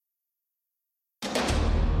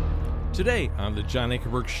Today on the John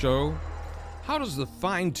Ankerberg Show, how does the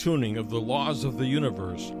fine-tuning of the laws of the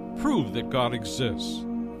universe prove that God exists?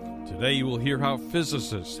 Today you will hear how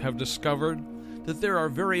physicists have discovered that there are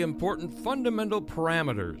very important fundamental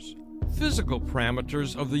parameters, physical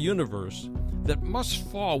parameters of the universe that must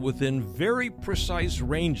fall within very precise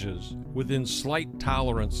ranges within slight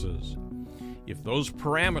tolerances. If those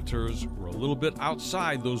parameters were a little bit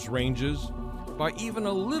outside those ranges, by even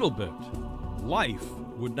a little bit, life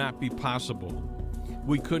would not be possible.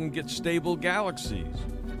 We couldn't get stable galaxies.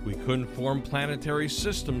 We couldn't form planetary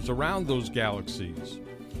systems around those galaxies.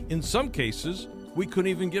 In some cases, we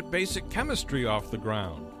couldn't even get basic chemistry off the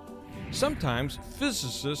ground. Sometimes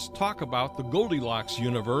physicists talk about the Goldilocks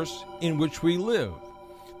universe in which we live,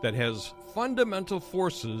 that has fundamental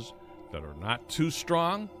forces that are not too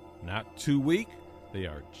strong, not too weak, they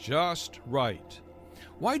are just right.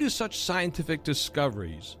 Why do such scientific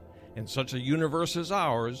discoveries in such a universe as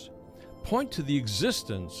ours point to the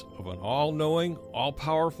existence of an all-knowing,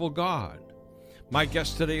 all-powerful God? My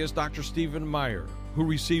guest today is Dr. Stephen Meyer, who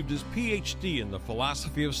received his PhD in the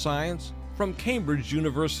philosophy of science from Cambridge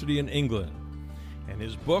University in England. And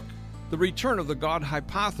his book, The Return of the God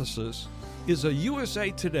Hypothesis, is a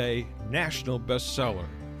USA Today national bestseller.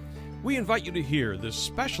 We invite you to hear this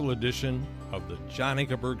special edition of the John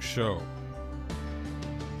Ankerberg Show.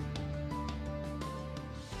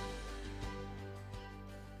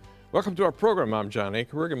 Welcome to our program. I'm John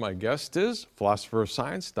Ankerberg, and my guest is philosopher of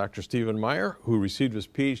science, Dr. Stephen Meyer, who received his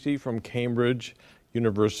PhD from Cambridge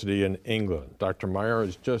University in England. Dr. Meyer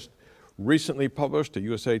has just recently published a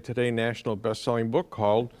USA Today national best-selling book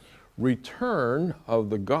called Return of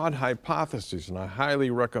the God Hypothesis, and I highly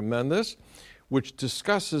recommend this, which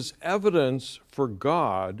discusses evidence for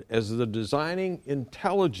God as the designing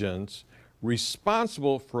intelligence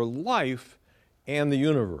responsible for life and the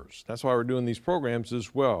universe. That's why we're doing these programs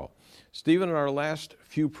as well. Stephen, in our last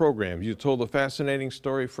few programs, you told a fascinating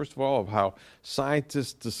story, first of all, of how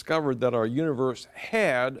scientists discovered that our universe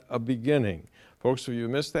had a beginning. Folks, if you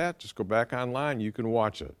missed that, just go back online, you can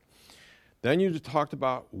watch it. Then you talked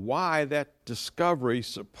about why that discovery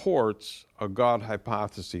supports a God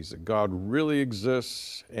hypothesis, that God really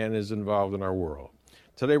exists and is involved in our world.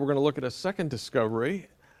 Today we're going to look at a second discovery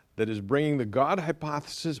that is bringing the God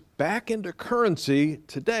hypothesis back into currency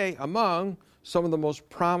today among some of the most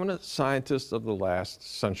prominent scientists of the last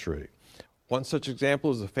century. One such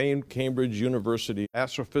example is the famed Cambridge University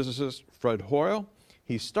astrophysicist Fred Hoyle.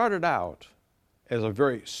 He started out as a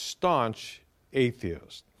very staunch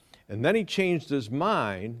atheist, and then he changed his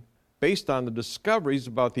mind based on the discoveries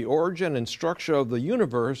about the origin and structure of the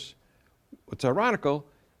universe, what's ironical,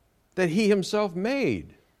 that he himself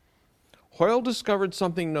made. Hoyle discovered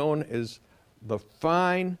something known as the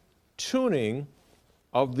fine-tuning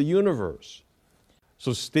of the universe.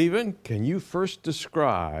 So, Stephen, can you first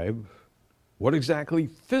describe what exactly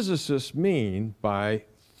physicists mean by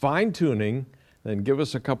fine-tuning, and give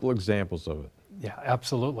us a couple examples of it? Yeah,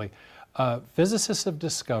 absolutely. Physicists have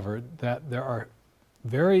discovered that there are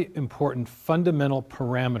very important fundamental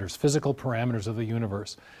parameters, physical parameters of the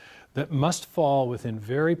universe that must fall within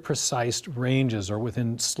very precise ranges or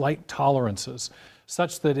within slight tolerances,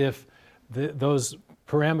 such that if those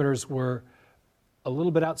parameters were a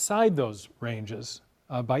little bit outside those ranges,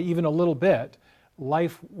 by even a little bit,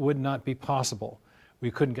 life would not be possible.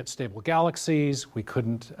 We couldn't get stable galaxies, we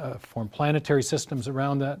couldn't form planetary systems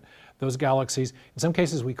around those galaxies. In some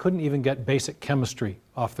cases, we couldn't even get basic chemistry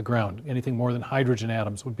off the ground. Anything more than hydrogen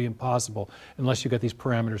atoms would be impossible unless you get these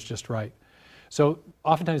parameters just right. So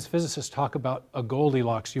oftentimes physicists talk about a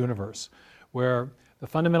Goldilocks universe, where the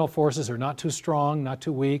fundamental forces are not too strong, not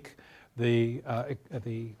too weak. The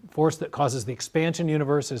force that causes the expansion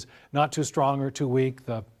universe is not too strong or too weak.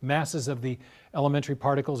 The masses of the elementary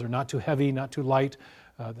particles are not too heavy, not too light.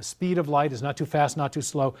 The speed of light is not too fast, not too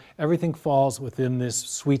slow. Everything falls within this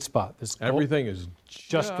sweet spot. Everything is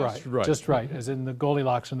just right. Just right, as in the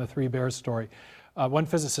Goldilocks and the Three Bears story. One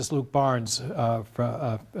physicist, Luke Barnes,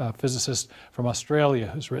 a physicist from Australia,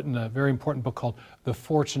 who's written a very important book called The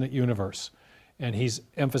Fortunate Universe. And he's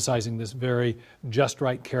emphasizing this very just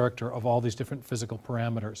right character of all these different physical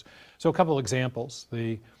parameters. So a couple examples.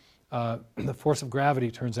 The force of gravity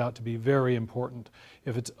turns out to be very important.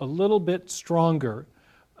 If it's a little bit stronger,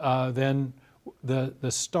 then the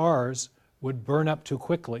stars would burn up too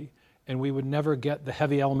quickly, and we would never get the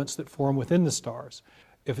heavy elements that form within the stars.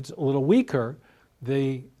 If it's a little weaker,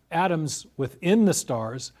 the atoms within the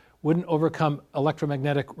stars wouldn't overcome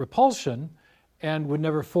electromagnetic repulsion and would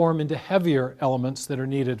never form into heavier elements that are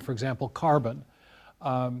needed, for example, carbon.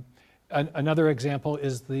 Another example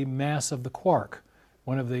is the mass of the quark,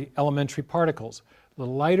 one of the elementary particles. The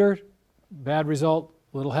lighter bad result,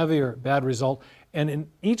 a little heavier, bad result. And in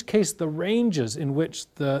each case, the ranges in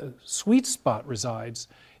which the sweet spot resides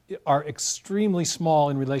are extremely small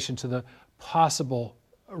in relation to the possible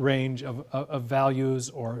range of values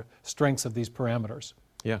or strengths of these parameters.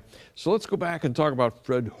 Yeah. So let's go back and talk about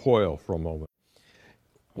Fred Hoyle for a moment.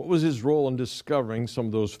 What was his role in discovering some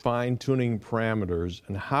of those fine-tuning parameters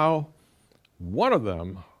and how one of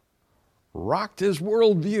them rocked his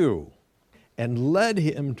worldview and led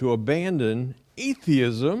him to abandon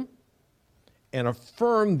atheism and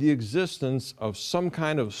affirm the existence of some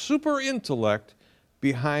kind of super intellect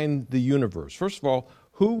behind the universe? First of all,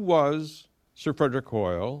 who was Sir Frederick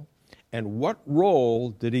Hoyle, and what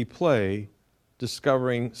role did he play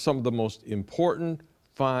discovering some of the most important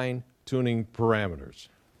fine-tuning parameters?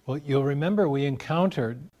 Well, you'll remember we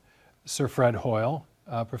encountered Sir Fred Hoyle,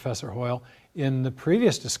 Professor Hoyle, in the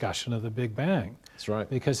previous discussion of the Big Bang. That's right.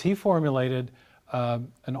 Because he formulated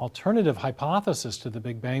an alternative hypothesis to the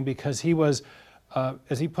Big Bang because he was,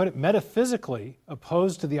 as he put it, metaphysically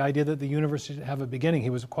opposed to the idea that the universe should have a beginning. He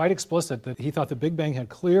was quite explicit that he thought the Big Bang had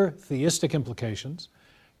clear theistic implications.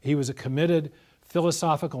 He was a committed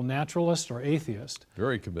philosophical naturalist or atheist.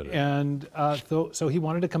 Very committed. And so he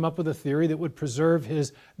wanted to come up with a theory that would preserve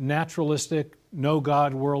his naturalistic,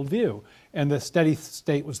 no-God worldview. And the steady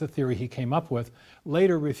state was the theory he came up with,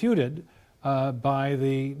 later refuted by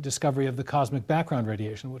the discovery of the cosmic background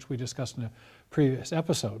radiation, which we discussed in a previous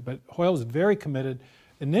episode. But Hoyle was very committed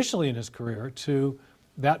initially in his career to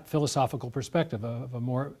that philosophical perspective, of a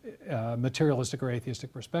more materialistic or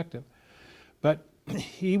atheistic perspective. But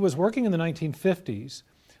he was working in the 1950s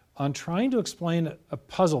on trying to explain a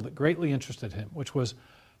puzzle that greatly interested him, which was,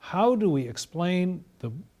 how do we explain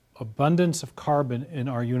the abundance of carbon in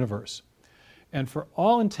our universe? And for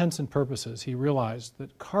all intents and purposes, he realized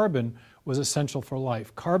that carbon was essential for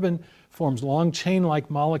life. Carbon forms long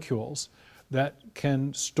chain-like molecules that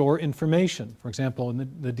can store information. For example, in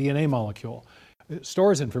the DNA molecule, it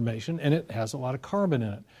stores information and it has a lot of carbon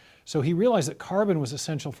in it. So he realized that carbon was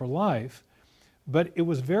essential for life, but it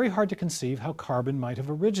was very hard to conceive how carbon might have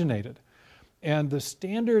originated. And the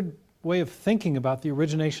standard way of thinking about the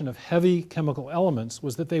origination of heavy chemical elements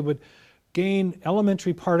was that they would gain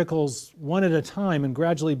elementary particles one at a time and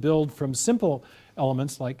gradually build from simple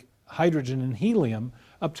elements like hydrogen and helium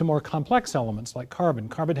up to more complex elements like carbon.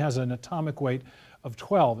 Carbon has an atomic weight of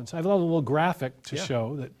 12. And so I have a little graphic to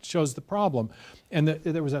show that shows the problem. And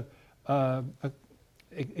there was a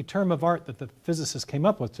term of art that the physicists came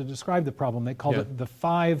up with to describe the problem. They called it the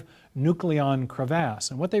 5-nucleon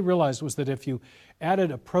crevasse. And what they realized was that if you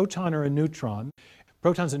added a proton or a neutron,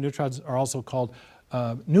 protons and neutrons are also called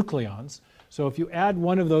nucleons. So if you add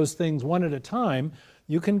one of those things one at a time,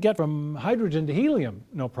 you can get from hydrogen to helium,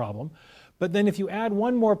 no problem. But then if you add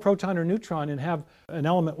one more proton or neutron and have an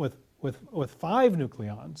element with 5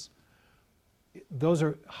 nucleons, those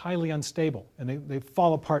are highly unstable and they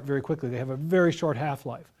fall apart very quickly. They have a very short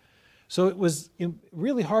half-life. So it was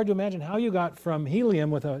really hard to imagine how you got from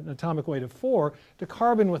helium with an atomic weight of 4 to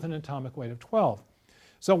carbon with an atomic weight of 12.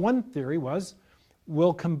 So one theory was,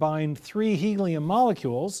 we'll combine 3 helium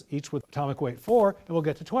molecules, each with atomic weight 4, and we'll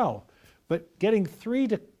get to 12. But getting 3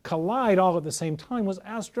 to collide all at the same time was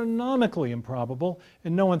astronomically improbable,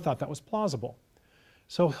 and no one thought that was plausible.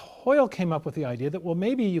 So Hoyle came up with the idea that, well,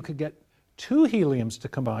 maybe you could get 2 heliums to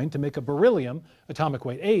combine to make a beryllium, atomic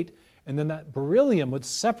weight 8, and then that beryllium would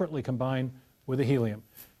separately combine with a helium.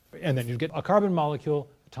 And then you'd get a carbon molecule,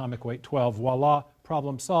 atomic weight 12. Voila,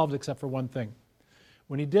 problem solved except for one thing.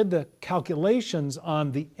 When he did the calculations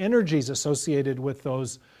on the energies associated with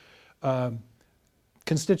those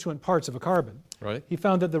constituent parts of a carbon, he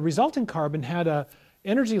found that the resulting carbon had an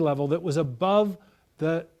energy level that was above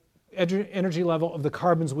the energy level of the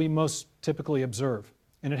carbons we most typically observe.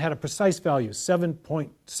 And it had a precise value,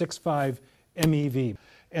 7.65 MeV.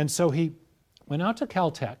 And so he went out to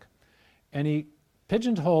Caltech and he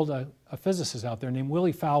pigeonholed a physicist out there named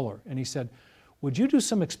Willie Fowler. And he said, would you do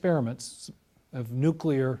some experiments of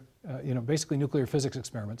nuclear, basically nuclear physics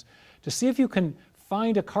experiments, to see if you can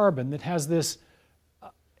find a carbon that has this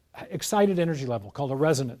excited energy level called a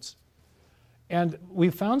resonance. And we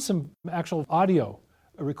found some actual audio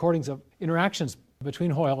recordings of interactions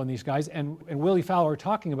between Hoyle and these guys, and Willie Fowler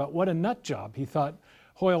talking about what a nut job he thought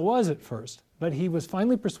Hoyle was at first. But he was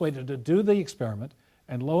finally persuaded to do the experiment,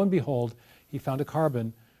 and lo and behold, he found a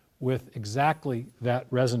carbon with exactly that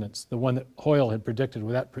resonance, the one that Hoyle had predicted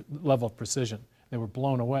with that level of precision. They were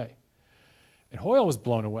blown away. And Hoyle was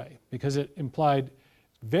blown away because it implied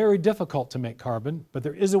very difficult to make carbon, but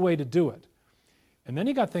there is a way to do it. And then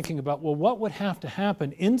he got thinking about, well, what would have to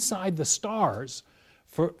happen inside the stars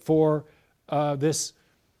for this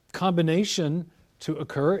combination to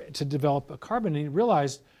occur to develop a carbon. And he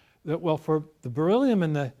realized that, well, for the beryllium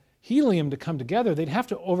and the helium to come together, they'd have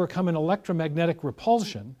to overcome an electromagnetic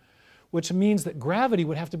repulsion, which means that gravity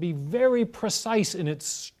would have to be very precise in its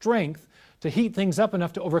strength to heat things up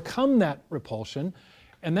enough to overcome that repulsion.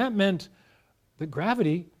 And that meant that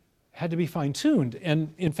gravity had to be fine-tuned.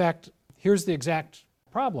 And in fact, here's the exact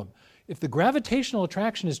problem. If the gravitational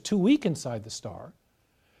attraction is too weak inside the star,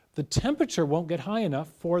 the temperature won't get high enough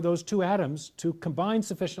for those two atoms to combine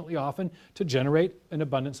sufficiently often to generate an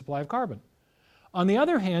abundant supply of carbon. On the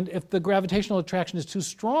other hand, if the gravitational attraction is too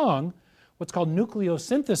strong, what's called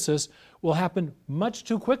nucleosynthesis will happen much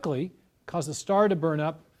too quickly, cause the star to burn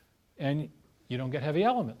up, and you don't get heavy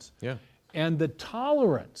elements. Yeah. And the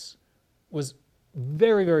tolerance was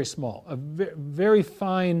very, very small, a very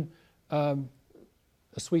fine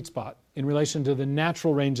a sweet spot in relation to the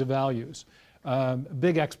natural range of values. A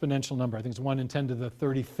big exponential number. I think it's 1 in 10 to the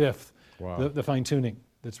 35th, wow. the fine-tuning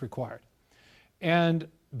that's required. And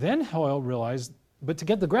then Hoyle realized, but to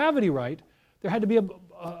get the gravity right, there had to be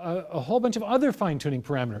a whole bunch of other fine-tuning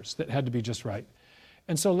parameters that had to be just right.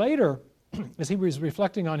 And so later, as he was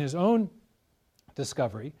reflecting on his own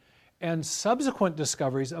discovery and subsequent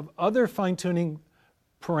discoveries of other fine-tuning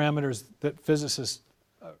parameters that physicists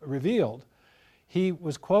revealed, he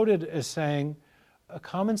was quoted as saying, "A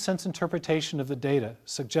common sense interpretation of the data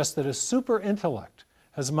suggests that a super intellect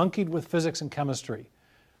has monkeyed with physics and chemistry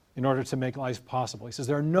in order to make life possible." He says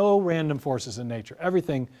there are no random forces in nature.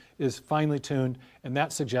 Everything is finely tuned, and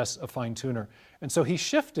that suggests a fine tuner. And so he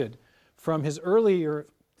shifted from his earlier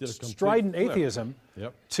strident atheism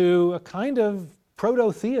to a kind of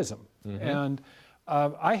proto-theism. Mm-hmm. And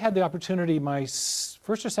I had the opportunity my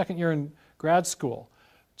first or second year in grad school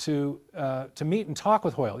to meet and talk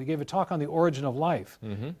with Hoyle. He gave a talk on the origin of life.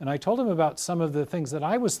 Mm-hmm. And I told him about some of the things that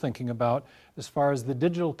I was thinking about as far as the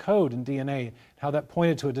digital code in DNA, how that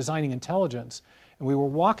pointed to a designing intelligence. And we were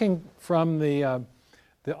walking from the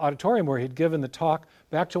auditorium where he'd given the talk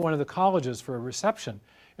back to one of the colleges for a reception.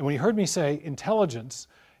 And when he heard me say intelligence,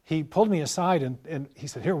 he pulled me aside and he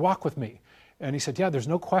said, "Here, walk with me." And he said, "Yeah, there's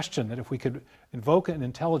no question that if we could invoke an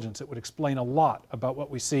intelligence, it would explain a lot about what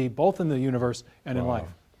we see both in the universe and in life."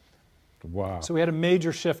 Wow. So we had a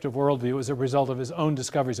major shift of worldview as a result of his own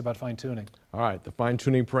discoveries about fine-tuning. All right, the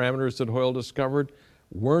fine-tuning parameters that Hoyle discovered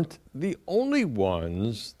weren't the only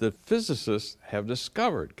ones that physicists have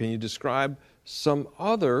discovered. Can you describe some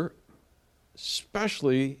other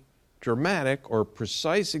especially dramatic or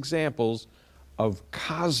precise examples of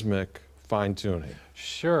cosmic fine-tuning?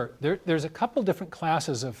 Sure. There's a couple different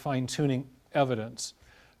classes of fine-tuning evidence.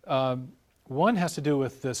 One has to do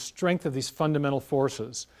with the strength of these fundamental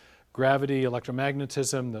forces: gravity,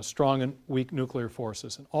 electromagnetism, the strong and weak nuclear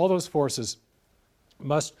forces. And all those forces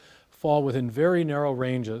must fall within very narrow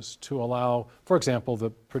ranges to allow, for example, the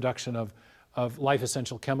production of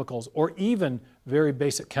life-essential chemicals or even very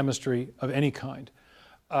basic chemistry of any kind.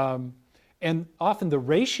 And often the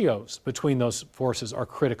ratios between those forces are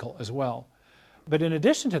critical as well. But in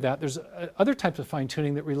addition to that, there's other types of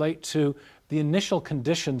fine-tuning that relate to the initial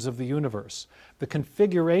conditions of the universe, the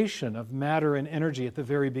configuration of matter and energy at the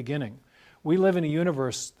very beginning. We live in a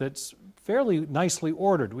universe that's fairly nicely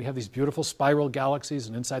ordered. We have these beautiful spiral galaxies,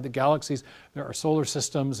 and inside the galaxies there are solar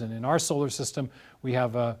systems, and in our solar system we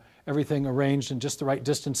have everything arranged in just the right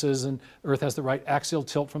distances, and Earth has the right axial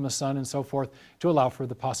tilt from the sun and so forth to allow for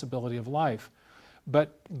the possibility of life.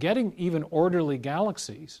 But getting even orderly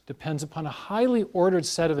galaxies depends upon a highly ordered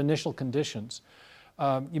set of initial conditions.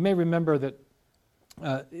 You may remember that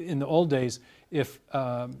in the old days, if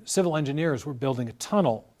civil engineers were building a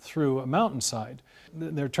tunnel through a mountainside,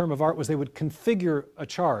 their term of art was they would configure a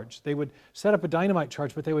charge. They would set up a dynamite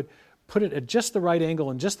charge, but they would put it at just the right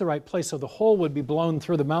angle in just the right place so the hole would be blown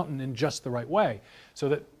through the mountain in just the right way so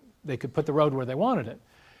that they could put the road where they wanted it.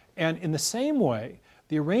 And in the same way,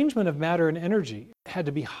 the arrangement of matter and energy had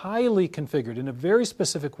to be highly configured in a very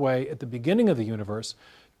specific way at the beginning of the universe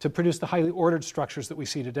to produce the highly ordered structures that we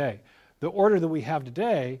see today. The order that we have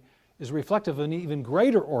today is reflective of an even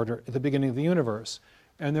greater order at the beginning of the universe.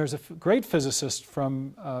 And there's a great physicist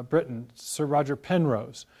from Britain, Sir Roger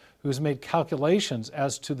Penrose, who's made calculations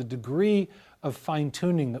as to the degree of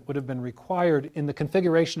fine-tuning that would have been required in the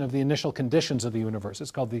configuration of the initial conditions of the universe.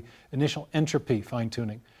 It's called the initial entropy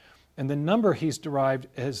fine-tuning. And the number he's derived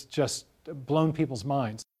has just blown people's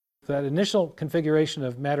minds. That initial configuration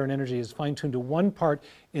of matter and energy is fine-tuned to 1 part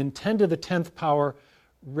in 10 to the 10th power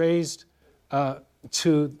raised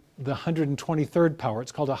to the 123rd power.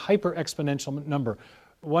 It's called a hyper-exponential number.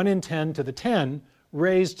 1 in 10 to the 10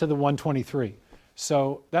 raised to the 123.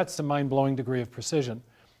 So that's a mind-blowing degree of precision.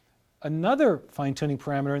 Another fine-tuning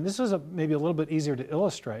parameter, and this is maybe a little bit easier to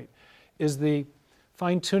illustrate, is the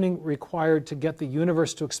fine-tuning required to get the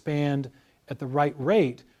universe to expand at the right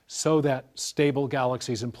rate so that stable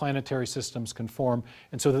galaxies and planetary systems can form,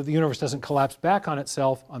 and so that the universe doesn't collapse back on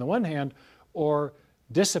itself on the one hand, or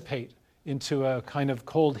dissipate into a kind of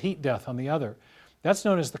cold heat death on the other. That's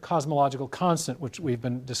known as the cosmological constant, which we've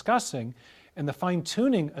been discussing, and the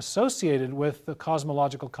fine-tuning associated with the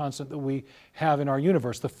cosmological constant that we have in our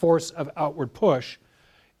universe, the force of outward push,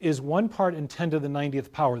 is 1 part in 10 to the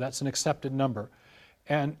 90th power. That's an accepted number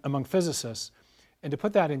and among physicists. And to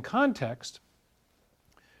put that in context,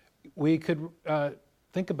 we could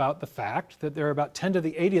think about the fact that there are about 10 to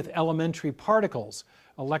the 80th elementary particles,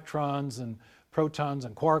 electrons and protons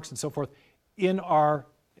and quarks and so forth, in our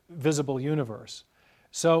visible universe.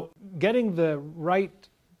 So getting the right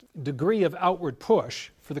degree of outward push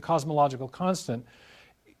for the cosmological constant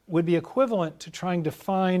would be equivalent to trying to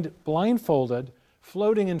find, blindfolded,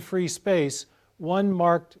 floating in free space, 1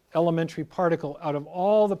 marked elementary particle out of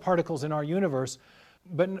all the particles in our universe.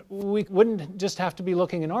 But we wouldn't just have to be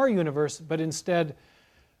looking in our universe, but instead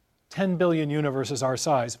 10 billion universes our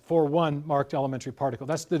size for 1 marked elementary particle.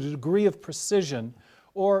 That's the degree of precision,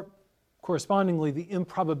 or correspondingly the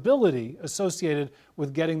improbability associated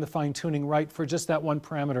with getting the fine-tuning right for just that 1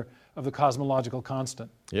 parameter of the cosmological constant.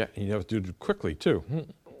 Yeah, and you have to do it quickly too.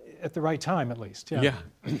 At the right time, at least. Yeah.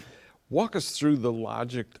 Walk us through the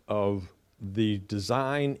logic of the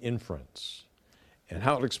design inference and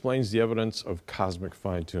how it explains the evidence of cosmic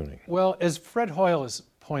fine-tuning. Well, as Fred Hoyle has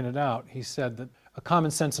pointed out, he said that a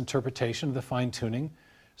common sense interpretation of the fine-tuning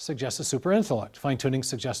suggests a superintellect. Fine-tuning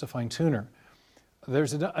suggests a fine-tuner.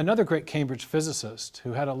 There's another great Cambridge physicist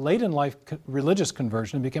who had a late in life religious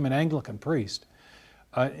conversion and became an Anglican priest.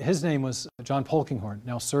 His name was John Polkinghorne,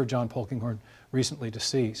 now Sir John Polkinghorne, recently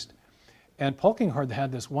deceased. And Polkinghorne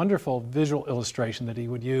had this wonderful visual illustration that he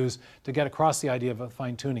would use to get across the idea of a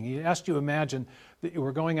fine-tuning. He asked you to imagine that you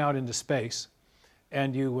were going out into space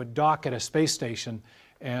and you would dock at a space station,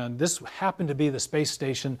 and this happened to be the space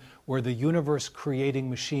station where the universe-creating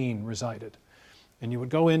machine resided. And you would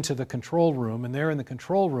go into the control room, and there in the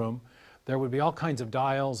control room, there would be all kinds of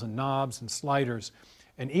dials and knobs and sliders,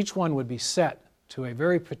 and each one would be set to a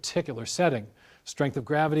very particular setting. Strength of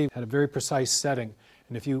gravity had a very precise setting,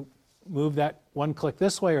 and if you move that 1 click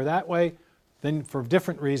this way or that way, then for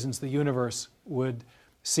different reasons the universe would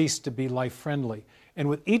cease to be life-friendly. And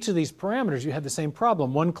with each of these parameters, you had the same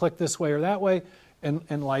problem. 1 click this way or that way,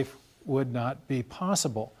 and life would not be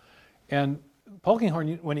possible. And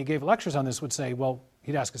Polkinghorne, when he gave lectures on this, would say, well,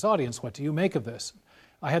 he'd ask his audience, what do you make of this?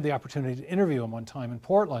 I had the opportunity to interview him one time in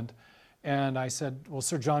Portland, and I said, well,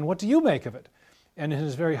 Sir John, what do you make of it? And in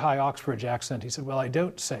his very high Oxbridge accent, he said, well, I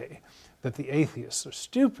don't say that the atheists are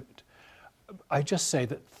stupid. I just say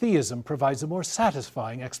that theism provides a more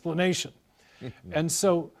satisfying explanation. And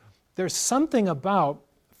so there's something about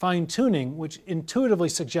fine-tuning which intuitively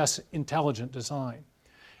suggests intelligent design.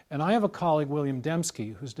 And I have a colleague, William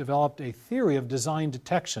Dembski, who's developed a theory of design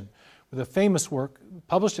detection with a famous work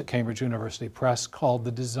published at Cambridge University Press called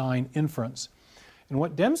the design inference. And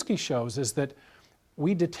what Dembski shows is that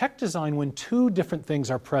we detect design when 2 different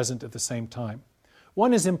things are present at the same time.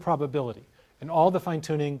 One is improbability, and all the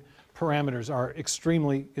fine-tuning parameters are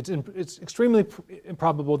extremely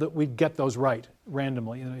improbable that we'd get those right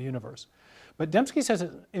randomly in a universe. But Dembski says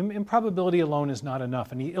that improbability alone is not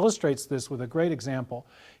enough, and he illustrates this with a great example.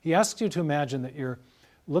 He asks you to imagine that you're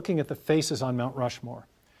looking at the faces on Mount Rushmore,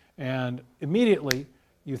 and immediately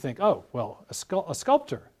you think, oh, well, a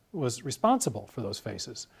sculptor was responsible for those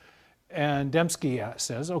faces. And Dembski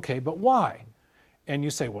says, okay, but why? And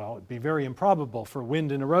you say, well, it'd be very improbable for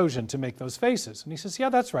wind and erosion to make those faces. And he says, yeah,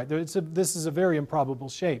 that's right. This is a very improbable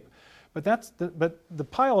shape. But the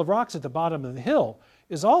pile of rocks at the bottom of the hill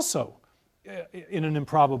is also in an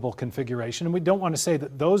improbable configuration, and we don't want to say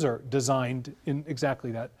that those are designed in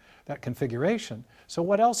exactly that configuration. So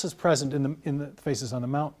what else is present in the faces on the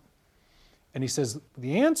mountain? And he says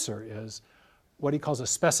the answer is what he calls a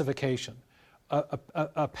specification,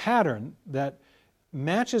 a pattern that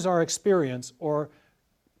matches our experience or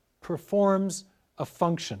performs a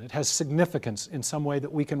function. It has significance in some way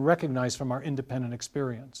that we can recognize from our independent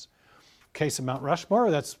experience. Case of Mount Rushmore,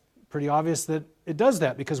 that's pretty obvious that it does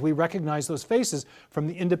that because we recognize those faces from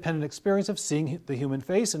the independent experience of seeing the human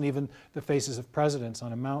face and even the faces of presidents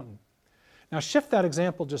on a mountain. Now shift that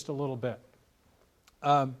example just a little bit.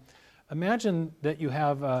 Imagine that you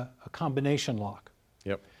have a combination lock.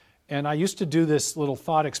 Yep. And I used to do this little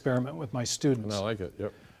thought experiment with my students. And I like it,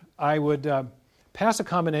 yep. I would pass a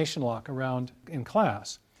combination lock around in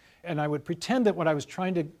class, and I would pretend that what I was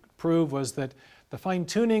trying to prove was that the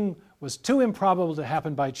fine-tuning was too improbable to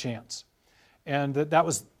happen by chance. And that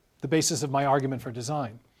was the basis of my argument for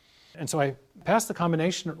design. And so I passed the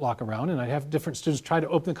combination lock around, and I have different students try to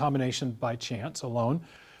open the combination by chance alone,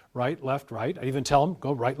 right, left, right. I even tell them,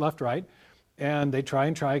 go right, left, right. And they try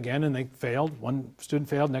and try again, and they failed. One student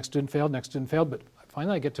failed, next student failed, next student failed. But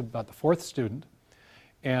finally I get to about the fourth student,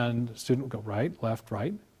 and the student would go right,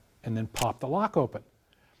 right, and then pop the lock open.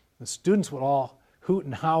 The students would all hoot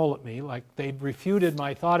and howl at me like they'd refuted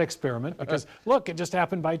my thought experiment because, look, it just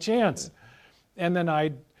happened by chance. And then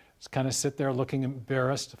I'd kind of sit there looking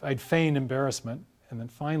embarrassed. I'd feign embarrassment. And then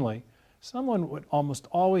finally, someone would almost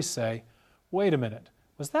always say, wait a minute,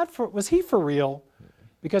 was he for real?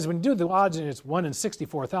 Because when you do the odds, it's 1 in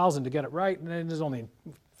 64,000 to get it right, and then there's only a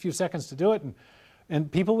few seconds to do it.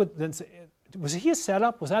 And people would then say, was he a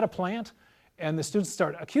setup? Was that a plant? And the students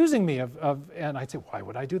start accusing me and I'd say, why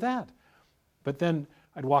would I do that? But then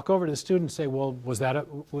I'd walk over to the student and say, well, was that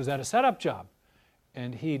a setup job?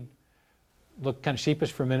 And he'd look kind of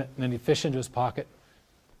sheepish for a minute, and then he'd fish into his pocket,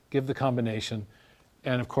 give the combination.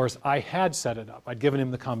 And of course, I had set it up. I'd given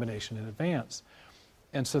him the combination in advance.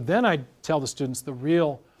 And so then I'd tell the students the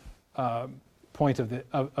real point of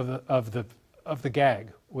the gag,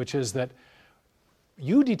 which is that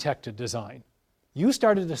you detected design. You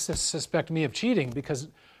started to suspect me of cheating because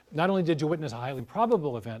not only did you witness a highly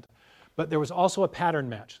improbable event, but there was also a pattern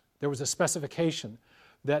match. There was a specification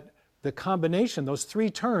that the combination, those 3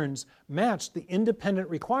 turns, matched the independent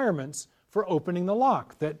requirements for opening the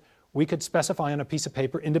lock that we could specify on a piece of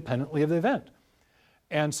paper independently of the event.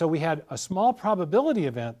 And so we had a small probability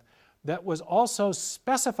event that was also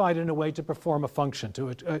specified in a way to perform a function, to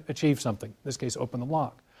achieve something, in this case, open the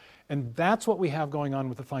lock. And that's what we have going on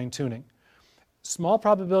with the fine-tuning. Small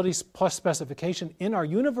probabilities plus specification in our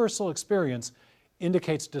universal experience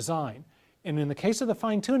indicates design. And in the case of the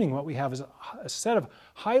fine-tuning, what we have is a set of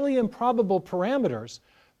highly improbable parameters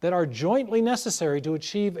that are jointly necessary to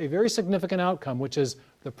achieve a very significant outcome, which is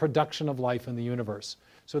the production of life in the universe.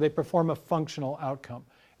 So they perform a functional outcome.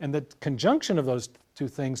 And the conjunction of those 2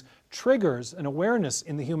 things triggers an awareness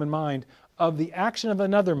in the human mind of the action of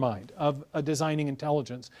another mind, of a designing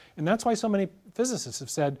intelligence. And that's why so many physicists have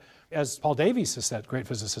said, as Paul Davies has said, great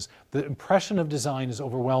physicist, the impression of design is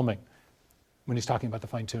overwhelming when he's talking about the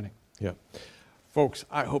fine-tuning. Yeah. Folks,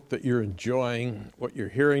 I hope that you're enjoying what you're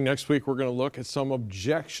hearing. Next week, we're going to look at some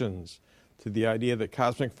objections to the idea that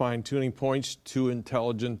cosmic fine-tuning points to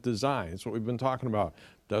intelligent design. It's what we've been talking about.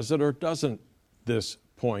 Does it or doesn't this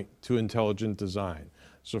point to intelligent design?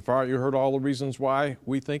 So far, you heard all the reasons why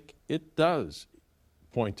we think it does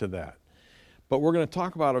point to that. But we're going to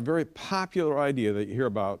talk about a very popular idea that you hear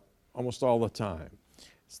about almost all the time.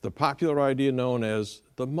 It's the popular idea known as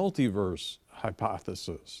the multiverse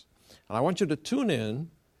hypothesis. And I want you to tune in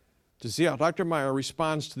to see how Dr. Meyer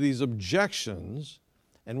responds to these objections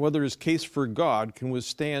and whether his case for God can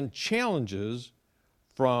withstand challenges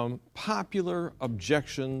from popular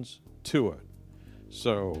objections to it.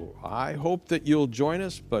 So I hope that you'll join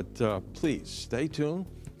us, but please stay tuned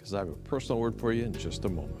because I have a personal word for you in just a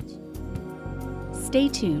moment. Stay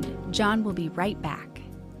tuned. John will be right back.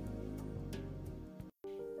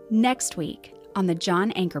 Next week on The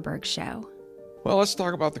John Ankerberg Show. Well, let's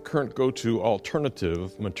talk about the current go-to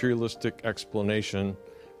alternative materialistic explanation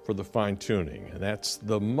for the fine-tuning, and that's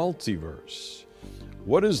the multiverse.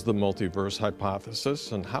 What is the multiverse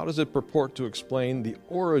hypothesis, and how does it purport to explain the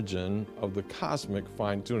origin of the cosmic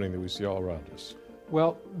fine-tuning that we see all around us?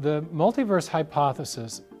 Well, the multiverse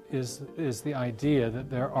hypothesis is the idea that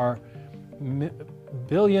there are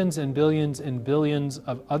billions and billions and billions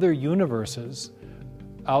of other universes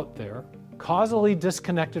out there, causally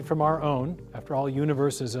disconnected from our own. After all,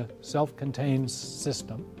 universe is a self-contained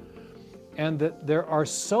system. And that there are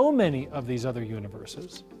so many of these other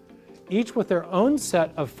universes, each with their own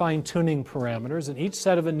set of fine-tuning parameters and each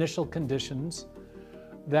set of initial conditions,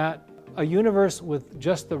 that a universe with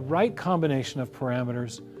just the right combination of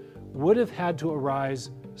parameters would have had to arise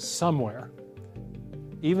somewhere.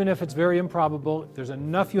 Even if it's very improbable, there's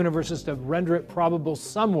enough universes to render it probable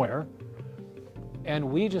somewhere, and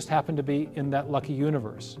we just happen to be in that lucky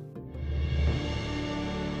universe.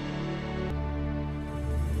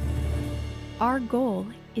 Our goal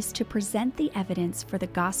is to present the evidence for the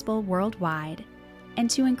gospel worldwide and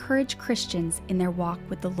to encourage Christians in their walk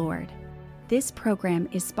with the Lord. This program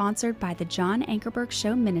is sponsored by the John Ankerberg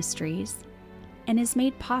Show Ministries and is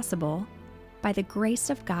made possible by the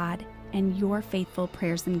grace of God and your faithful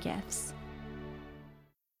prayers and gifts.